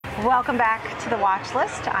Welcome back to the Watch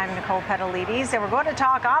List. I'm Nicole Petalides, and we're going to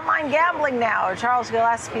talk online gambling now. Charles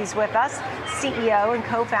Gillespie's with us, CEO and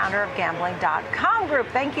co-founder of Gambling.com Group.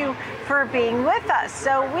 Thank you for being with us.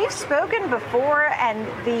 So we've spoken before, and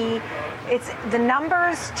the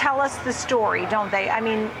numbers tell us the story, don't they? I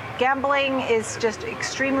mean, gambling is just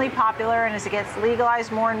extremely popular, and as it gets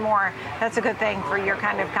legalized more and more, that's a good thing for your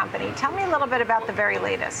kind of company. Tell me a little bit about the very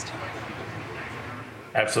latest.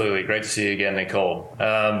 Absolutely. Great to see you again, Nicole.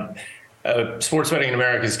 Sports betting in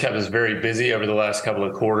America has kept us very busy over the last couple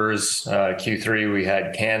of quarters. Q3, we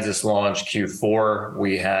had Kansas launch. Q4,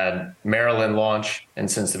 we had Maryland launch.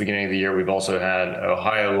 And since the beginning of the year, we've also had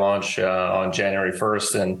Ohio launch on January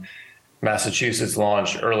 1st and Massachusetts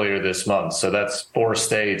launch earlier this month. So that's 4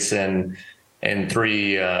 states in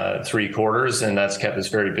three quarters, and that's kept us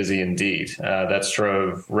very busy indeed. That's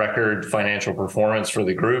drove record financial performance for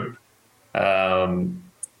the group.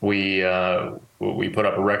 We put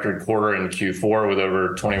up a record quarter in Q4 with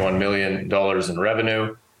over $21 million in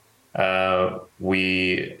revenue.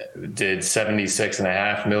 We did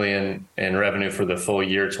 $76.5 million in revenue for the full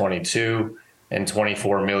year 22 and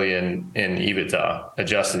 $24 million in EBITDA,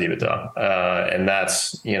 adjusted EBITDA. And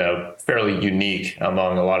that's, fairly unique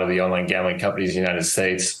among a lot of the online gambling companies in the United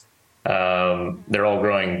States. They're all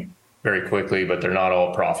growing very quickly, but they're not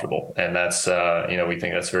all profitable. And that's, we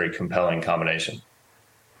think that's a very compelling combination.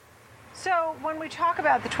 So when we talk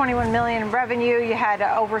about the 21 million in revenue, you had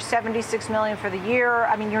over 76 million for the year.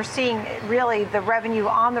 I mean, you're seeing really the revenue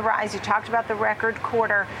on the rise. You talked about the record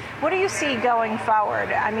quarter. What do you see going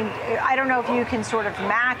forward? I mean, I don't know if you can sort of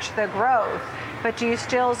match the growth, but do you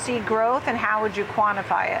still see growth, and how would you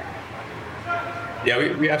quantify it?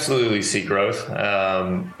 Yeah, we absolutely see growth.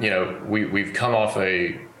 We've come off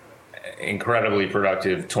a incredibly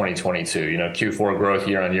productive 2022. Q4 growth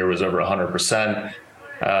year on year was over 100%.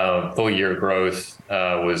 Full year growth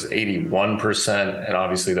was 81%, and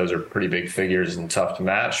obviously those are pretty big figures and tough to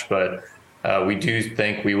match. But we do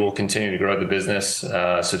think we will continue to grow the business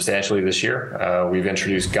substantially this year. We've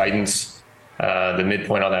introduced guidance. The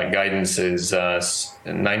midpoint on that guidance is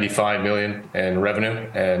 95 million in revenue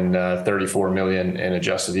and 34 million in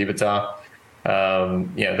adjusted EBITDA.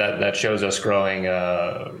 That shows us growing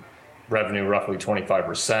revenue roughly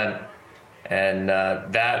 25%. And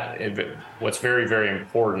what's very, very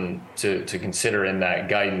important to consider in that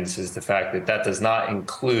guidance is the fact that does not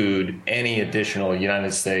include any additional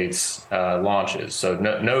United States launches. So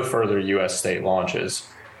no further U.S. state launches.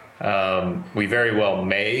 We very well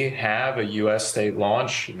may have a U.S. state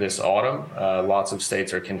launch this autumn. Lots of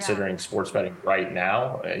states are considering sports betting right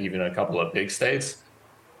now, even a couple of big states.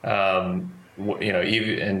 Even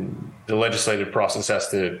the legislative process has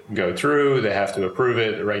to go through, they have to approve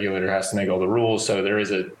it, the regulator has to make all the rules. So there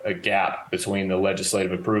is a gap between the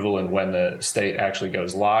legislative approval and when the state actually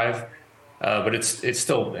goes live. But it's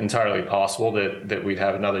still entirely possible that we'd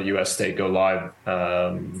have another U.S. state go live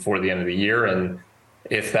before the end of the year. And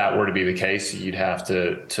if that were to be the case, you'd have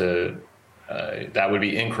to that would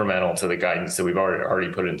be incremental to the guidance that we've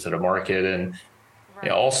already put into the market. And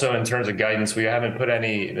also, in terms of guidance, we haven't put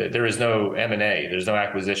there is no M&A, there's no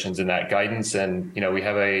acquisitions in that guidance. And, we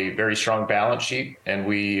have a very strong balance sheet, and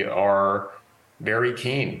we are very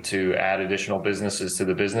keen to add additional businesses to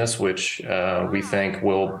the business, which we think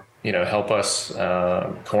will, help us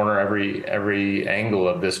corner every angle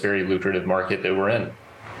of this very lucrative market that we're in.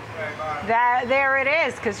 There it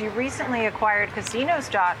is, because you recently acquired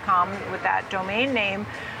casinos.com with that domain name.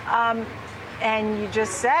 And you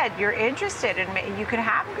just said you're interested in, you can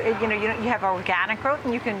have, you have organic growth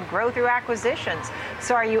and you can grow through acquisitions.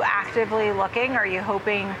 So are you actively looking? Are you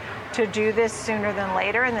hoping to do this sooner than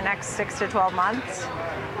later in the next 6 to 12 months?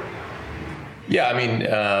 Yeah, I mean,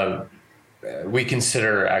 we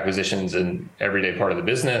consider acquisitions an everyday part of the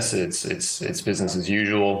business. It's business as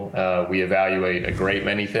usual. We evaluate a great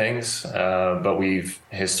many things, but we've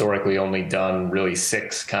historically only done really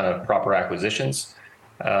 6 kind of proper acquisitions.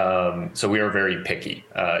 So we are very picky,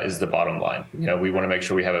 is the bottom line. We want to make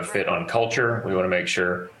sure we have a fit on culture. We want to make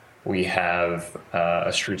sure we have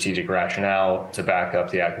a strategic rationale to back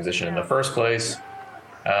up the acquisition in the first place.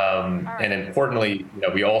 And importantly,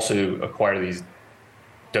 we also acquire these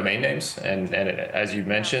domain names. And as you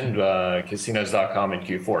mentioned, casinos.com in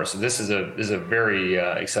Q4. So this is a very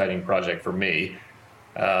exciting project for me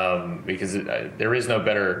because there is no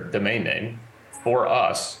better domain name for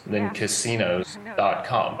us than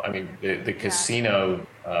casinos.com. I mean, the casino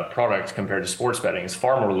product compared to sports betting is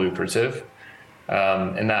far more lucrative.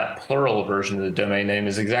 And that plural version of the domain name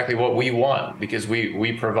is exactly what we want, because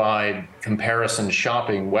we provide comparison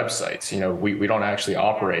shopping websites. We don't actually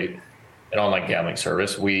operate an online gambling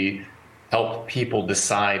service. We help people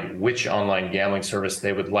decide which online gambling service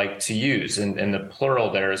they would like to use. And the plural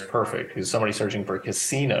there is perfect, because somebody searching for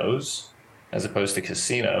casinos as opposed to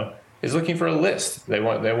casino is looking for a list. They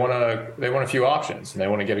want a few options, and they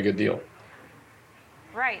want to get a good deal.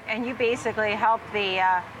 Right, and you basically help the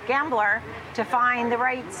gambler to find the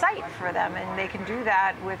right site for them, and they can do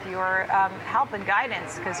that with your help and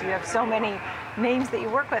guidance, because you have so many names that you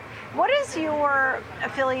work with. What is your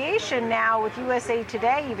affiliation now with USA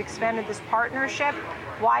Today? You've expanded this partnership.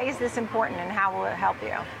 Why is this important, and how will it help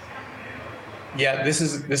you? Yeah, this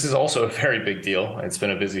is also a very big deal. It's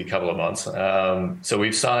been a busy couple of months. So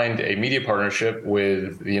we've signed a media partnership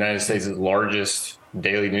with the United States' largest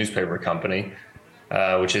daily newspaper company,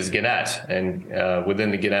 which is Gannett. And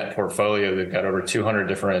within the Gannett portfolio, they've got over 200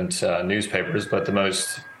 different newspapers, but the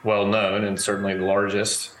most well-known and certainly the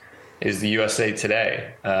largest is the USA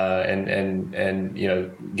Today. And you know,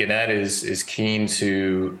 Gannett is keen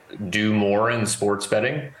to do more in sports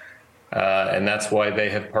betting. And that's why they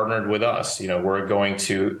have partnered with us. You know, we're going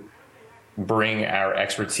to bring our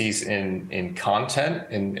expertise in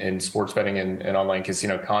content, in sports betting and online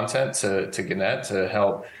casino content to Gannett to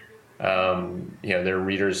help you know, their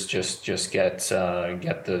readers just get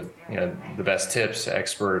the, you know, the best tips,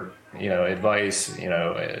 expert, you know, advice, you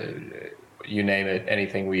know, you name it,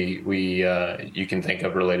 anything you can think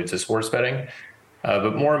of related to sports betting.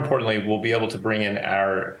 But more importantly, we'll be able to bring in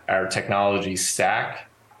our technology stack,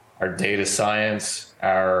 our data science,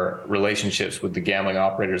 our relationships with the gambling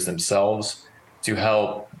operators themselves to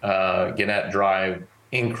help Gannett drive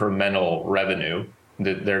incremental revenue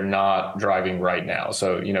that they're not driving right now.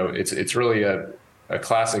 So, you know, it's really a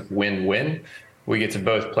classic win-win. We get to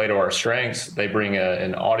both play to our strengths. They bring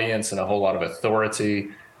an audience and a whole lot of authority.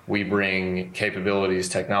 We bring capabilities,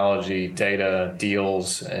 technology, data,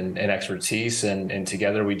 deals, and expertise, and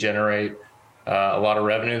together we generate a lot of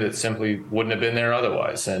revenue that simply wouldn't have been there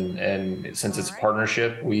otherwise. And since it's a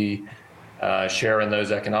partnership, we share in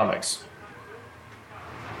those economics.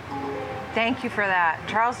 Thank you for that.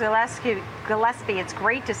 Charles Gillespie, it's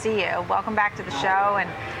great to see you. Welcome back to the show, and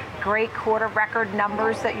great quarter record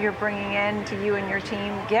numbers that you're bringing in to you and your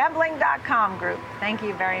team. Gambling.com Group. Thank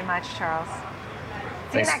you very much, Charles.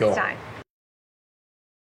 See you next time.